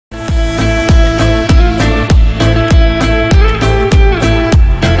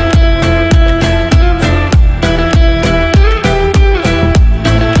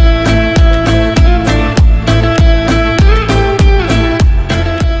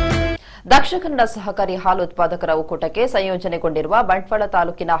ದಕ್ಷಿಣ ಕನ್ನಡ ಸಹಕಾರಿ ಹಾಲು ಉತ್ಪಾದಕರ ಒಕ್ಕೂಟಕ್ಕೆ ಸಂಯೋಜನೆಗೊಂಡಿರುವ ಬಂಟ್ವಾಳ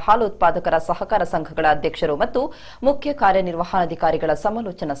ತಾಲೂಕಿನ ಹಾಲು ಉತ್ಪಾದಕರ ಸಹಕಾರ ಸಂಘಗಳ ಅಧ್ಯಕ್ಷರು ಮತ್ತು ಮುಖ್ಯ ಕಾರ್ಯನಿರ್ವಹಣಾಧಿಕಾರಿಗಳ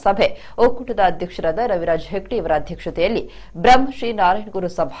ಸಮಾಲೋಚನಾ ಸಭೆ ಒಕ್ಕೂಟದ ಅಧ್ಯಕ್ಷರಾದ ರವಿರಾಜ್ ಹೆಗ್ಡೆಯವರ ಅಧ್ಯಕ್ಷತೆಯಲ್ಲಿ ಬ್ರಹ್ಮಶ್ರೀ ನಾರಾಯಣಗುರು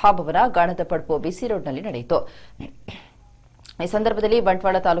ಸಭಾಭವನ ಗಾಣದ ಪಡ್ಪು ಬಿಸಿ ರೋಡ್ನಲ್ಲಿ ನಡೆಯಿತು. ಈ ಸಂದರ್ಭದಲ್ಲಿ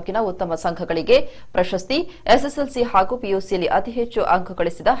ಬಂಟ್ವಾಳ ತಾಲೂಕಿನ ಉತ್ತಮ ಸಂಘಗಳಿಗೆ ಪ್ರಶಸ್ತಿ, ಎಸ್ಎಸ್ಎಲ್ಸಿ ಹಾಗೂ ಪಿಯುಸಿಯಲ್ಲಿ ಅತಿ ಹೆಚ್ಚು ಅಂಕ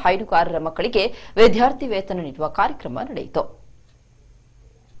ಗಳಿಸಿದ ಹೈನುಗಾರರ ಮಕ್ಕಳಿಗೆ ವಿದ್ಯಾರ್ಥಿ ವೇತನ ನೀಡುವ ಕಾರ್ಯಕ್ರಮ ನಡೆಯಿತು.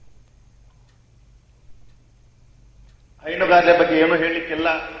 ಹೈನುಗಾರರ ಬಗ್ಗೆ ಏನು ಹೇಳಲಿಕ್ಕಿಲ್ಲ.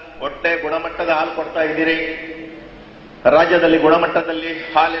 ಒಳ್ಳೆ ಗುಣಮಟ್ಟದ ಹಾಲು ಕೊಡ್ತಾ ಇದ್ದೀರಿ. ರಾಜ್ಯದಲ್ಲಿ ಗುಣಮಟ್ಟದಲ್ಲಿ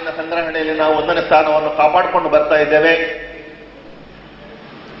ಹಾಲಿನ ಸಂಗ್ರಹಣೆಯಲ್ಲಿ ನಾವು 1ನೇ ಸ್ಥಾನವನ್ನು ಕಾಪಾಡಿಕೊಂಡು ಬರ್ತಾ ಇದ್ದೇವೆ.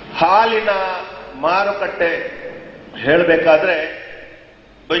 ಹಾಲಿನ ಮಾರುಕಟ್ಟೆ ಹೇಳಬೇಕಾದ್ರೆ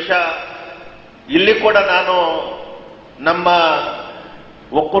ಬಹುಶಃ ಇಲ್ಲಿ ಕೂಡ ನಾನು ನಮ್ಮ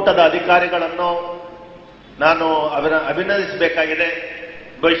ಒಕ್ಕೂಟದ ಅಧಿಕಾರಿಗಳನ್ನು ನಾನು ಅಭಿನಂದಿಸಬೇಕಾಗಿದೆ.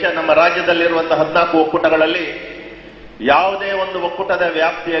 ಬಹುಶಃ ನಮ್ಮ ರಾಜ್ಯದಲ್ಲಿರುವಂತಹ 14 ಒಕ್ಕೂಟಗಳಲ್ಲಿ ಯಾವುದೇ ಒಂದು ಒಕ್ಕೂಟದ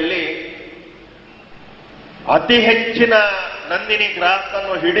ವ್ಯಾಪ್ತಿಯಲ್ಲಿ ಅತಿ ಹೆಚ್ಚಿನ ನಂದಿನಿ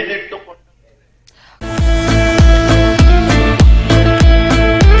ಗ್ರಾಹಕನ್ನು ಹಿಡಿದಿಟ್ಟು